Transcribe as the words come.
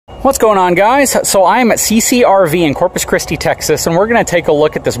What's going on, guys? So I'm at CCRV in Corpus Christi, Texas, and we're going to take a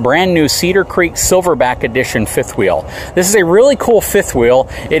look at this brand new Cedar Creek Silverback Edition fifth wheel. This is a really cool fifth wheel.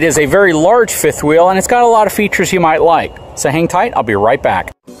 It is a very large fifth wheel, and it's got a lot of features you might like. So hang tight, I'll be right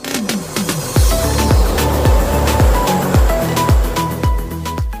back.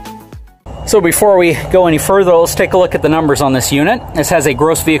 So before we go any further, let's take a look at the numbers on this unit. This has a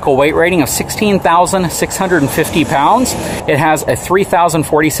gross vehicle weight rating of 16,650 pounds. It has a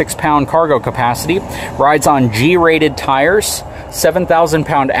 3,046 pound cargo capacity, rides on G-rated tires, 7,000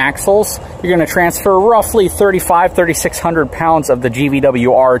 pound axles. You're going to transfer roughly 3,600 pounds of the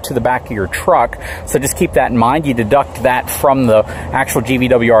GVWR to the back of your truck. So just keep that in mind. You deduct that from the actual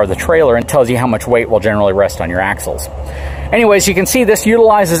GVWR of the trailer, and it tells you how much weight will generally rest on your axles. Anyways, you can see this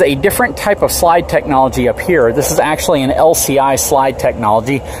utilizes a different type of slide technology up here. This is actually an LCI slide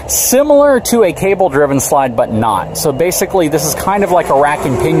technology, similar to a cable-driven slide, but not. So basically, this is kind of like a rack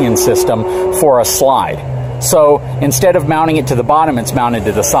and pinion system for a slide. So instead of mounting it to the bottom, it's mounted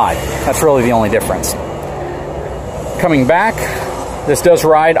to the side. That's really the only difference. Coming back, this does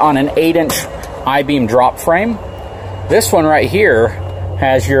ride on an 8-inch I-beam drop frame. This one right here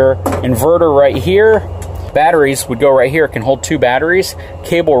has your inverter right here. Batteries would go right here. It can hold 2 batteries.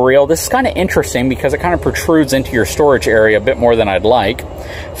 Cable reel. This is kind of interesting because it kind of protrudes into your storage area a bit more than I'd like.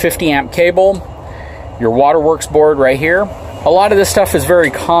 50 amp cable. Your waterworks board right here. A lot of this stuff is very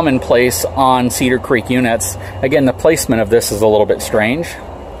commonplace on Cedar Creek units. Again, the placement of this is a little bit strange.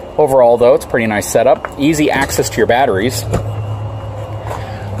 Overall, though, it's a pretty nice setup. Easy access to your batteries.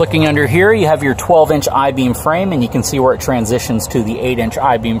 Looking under here, you have your 12-inch I-beam frame, and you can see where it transitions to the 8-inch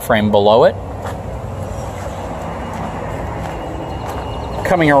I-beam frame below it.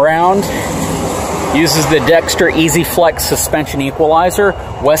 Coming around, uses the Dexter Easy Flex suspension equalizer,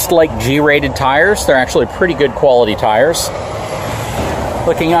 Westlake G-rated tires. They're actually pretty good quality tires.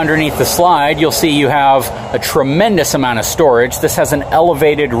 Looking underneath the slide, you'll see you have a tremendous amount of storage. This has an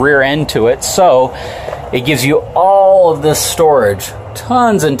elevated rear end to it, so it gives you all of this storage.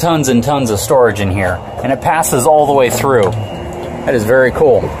 Tons and tons and tons of storage in here, and it passes all the way through. That is very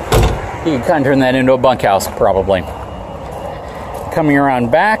cool. You can kind of turn that into a bunkhouse, probably. Coming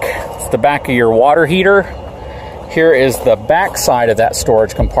around back, it's the back of your water heater. Here is the back side of that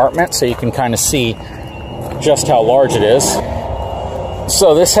storage compartment, so you can kind of see just how large it is.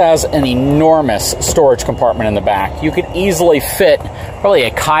 So this has an enormous storage compartment in the back. You could easily fit probably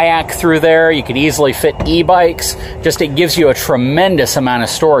a kayak through there. You could easily fit e-bikes. Just it gives you a tremendous amount of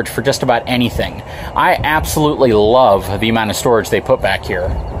storage for just about anything. I absolutely love the amount of storage they put back here.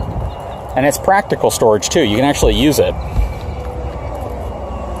 And it's practical storage too. You can actually use it.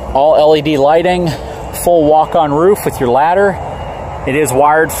 All LED lighting, full walk-on roof with your ladder. It is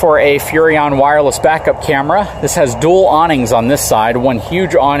wired for a Furrion wireless backup camera. This has dual awnings on this side, one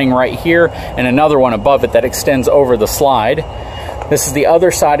huge awning right here and another one above it that extends over the slide. This is the other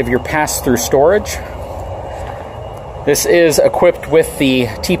side of your pass-through storage. This is equipped with the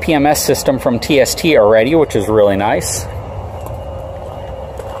TPMS system from TST already, which is really nice.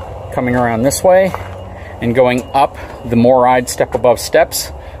 Coming around this way and going up the MORryde step above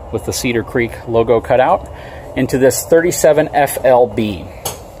steps with the Cedar Creek logo cut out into this 37FLB.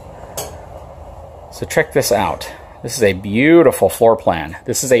 So check this out. This is a beautiful floor plan.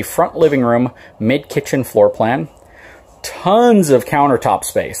 This is a front living room, mid-kitchen floor plan. Tons of countertop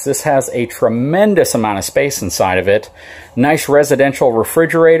space. This has a tremendous amount of space inside of it. Nice residential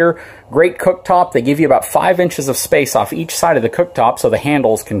refrigerator. Great cooktop. They give you about 5 inches of space off each side of the cooktop so the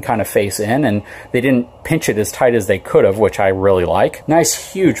handles can kind of face in, and they didn't pinch it as tight as they could have, which I really like.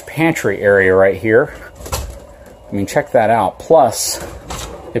 Nice huge pantry area right here. I mean, check that out. Plus,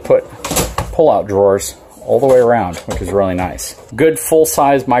 they put pull-out drawers all the way around, which is really nice. Good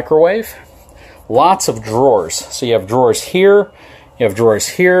full-size microwave. Lots of drawers. So you have drawers here, you have drawers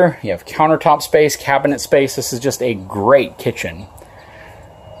here, you have countertop space, cabinet space. This is just a great kitchen.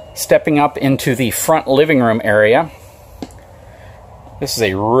 Stepping up into the front living room area. This is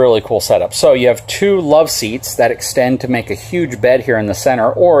a really cool setup. So you have 2 love seats that extend to make a huge bed here in the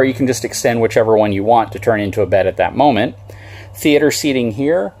center, or you can just extend whichever one you want to turn into a bed at that moment. Theater seating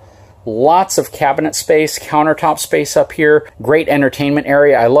here. Lots of cabinet space, countertop space up here. Great entertainment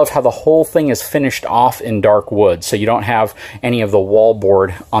area. I love how the whole thing is finished off in dark wood, so you don't have any of the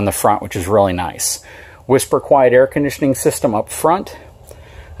wallboard on the front, which is really nice. Whisper Quiet air conditioning system up front.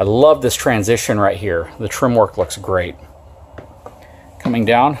 I love this transition right here. The trim work looks great. Coming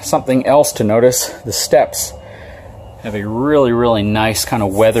down, something else to notice, the steps have a really, really nice kind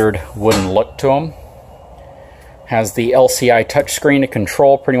of weathered wooden look to them. Has the LCI touchscreen to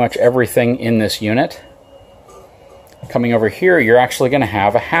control pretty much everything in this unit. Coming over here, you're actually going to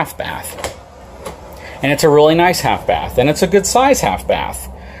have a half bath. And it's a really nice half bath, and it's a good size half bath.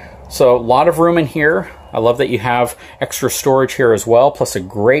 So a lot of room in here. I love that you have extra storage here as well, plus a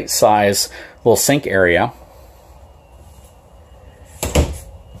great size little sink area.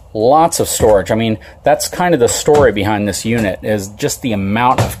 Lots of storage. I mean, that's kind of the story behind this unit, is just the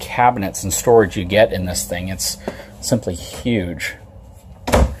amount of cabinets and storage you get in this thing. It's simply huge.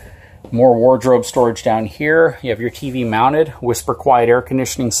 More wardrobe storage down here. You have your TV mounted, whisper quiet air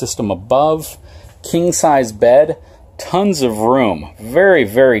conditioning system above, king size bed, tons of room. Very,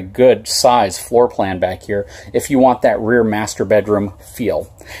 very good size floor plan back here if you want that rear master bedroom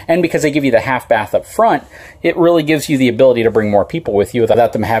feel. And because they give you the half bath up front, it really gives you the ability to bring more people with you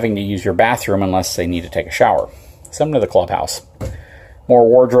without them having to use your bathroom unless they need to take a shower. Similar to the clubhouse. More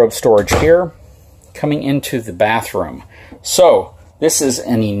wardrobe storage here. Coming into the bathroom. So, this is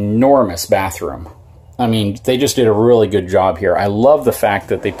an enormous bathroom. I mean, they just did a really good job here. I love the fact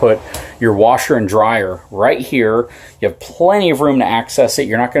that they put your washer and dryer right here. You have plenty of room to access it.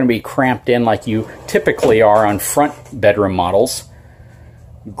 You're not going to be cramped in like you typically are on front bedroom models.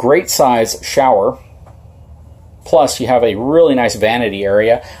 Great size shower. Plus, you have a really nice vanity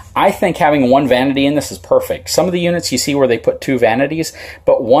area. I think having one vanity in this is perfect. Some of the units you see where they put 2 vanities,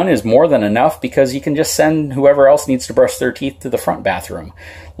 but one is more than enough because you can just send whoever else needs to brush their teeth to the front bathroom.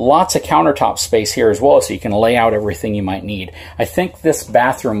 Lots of countertop space here as well, so you can lay out everything you might need. I think this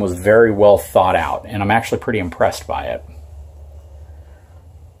bathroom was very well thought out, and I'm actually pretty impressed by it.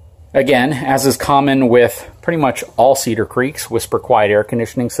 Again, as is common with pretty much all Cedar Creek's whisper quiet air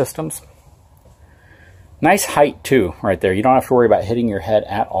conditioning systems, nice height too, right there. You don't have to worry about hitting your head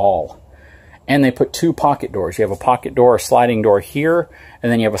at all. And they put 2 pocket doors. You have a pocket door, a sliding door here,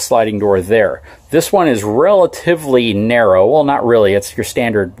 and then you have a sliding door there. This one is relatively narrow. Well, not really, it's your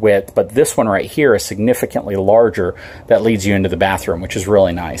standard width, but this one right here is significantly larger that leads you into the bathroom, which is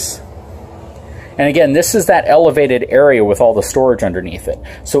really nice. And again, this is that elevated area with all the storage underneath it.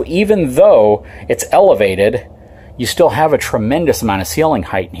 So even though it's elevated, you still have a tremendous amount of ceiling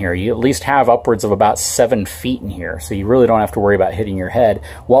height in here. You at least have upwards of about 7 feet in here, so you really don't have to worry about hitting your head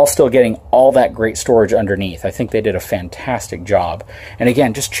while still getting all that great storage underneath. I think they did a fantastic job. And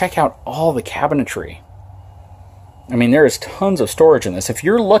again, just check out all the cabinetry. I mean, there is tons of storage in this. If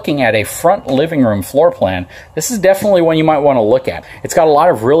you're looking at a front living room floor plan, this is definitely one you might want to look at. It's got a lot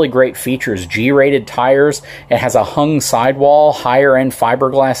of really great features. G-rated tires. It has a hung sidewall, higher-end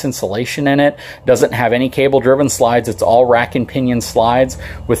fiberglass insulation in it. Doesn't have any cable-driven slides. It's all rack and pinion slides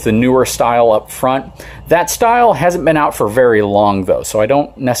with the newer style up front. That style hasn't been out for very long, though, so I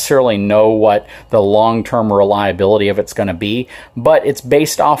don't necessarily know what the long-term reliability of it's going to be, but it's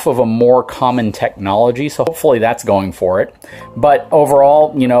based off of a more common technology, so hopefully that's going for it. But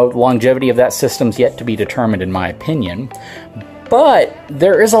overall, you know, longevity of that system's yet to be determined in my opinion. But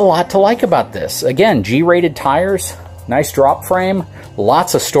there is a lot to like about this. Again, G-rated tires, nice drop frame,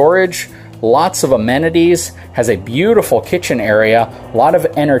 lots of storage, lots of amenities, has a beautiful kitchen area, a lot of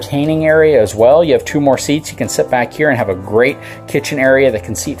entertaining area as well. You have 2 more seats. You can sit back here and have a great kitchen area that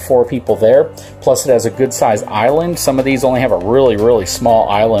can seat 4 people there. Plus it has a good sized island. Some of these only have a really, really small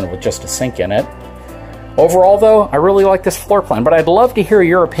island with just a sink in it. Overall, though, I really like this floor plan, but I'd love to hear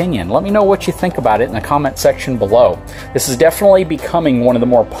your opinion. Let me know what you think about it in the comment section below. This is definitely becoming one of the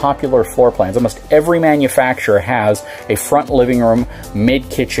more popular floor plans. Almost every manufacturer has a front living room,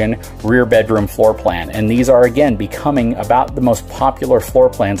 mid-kitchen, rear bedroom floor plan, and these are, again, becoming about the most popular floor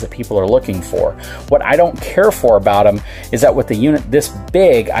plans that people are looking for. What I don't care for about them is that with the unit this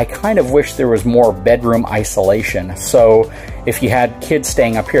big, I kind of wish there was more bedroom isolation. So if you had kids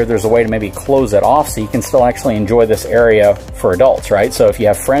staying up here, there's a way to maybe close it off so you can still actually enjoy this area for adults, right? So if you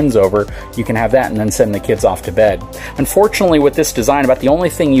have friends over, you can have that and then send the kids off to bed. Unfortunately, with this design, about the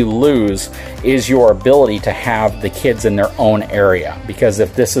only thing you lose is your ability to have the kids in their own area, because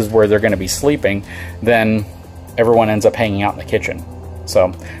if this is where they're going to be sleeping, then everyone ends up hanging out in the kitchen.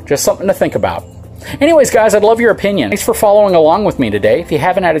 So just something to think about. Anyways, guys, I'd love your opinion. Thanks for following along with me today. If you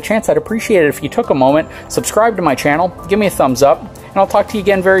haven't had a chance, I'd appreciate it if you took a moment, subscribe to my channel, give me a thumbs up, and I'll talk to you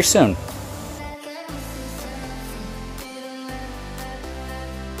again very soon.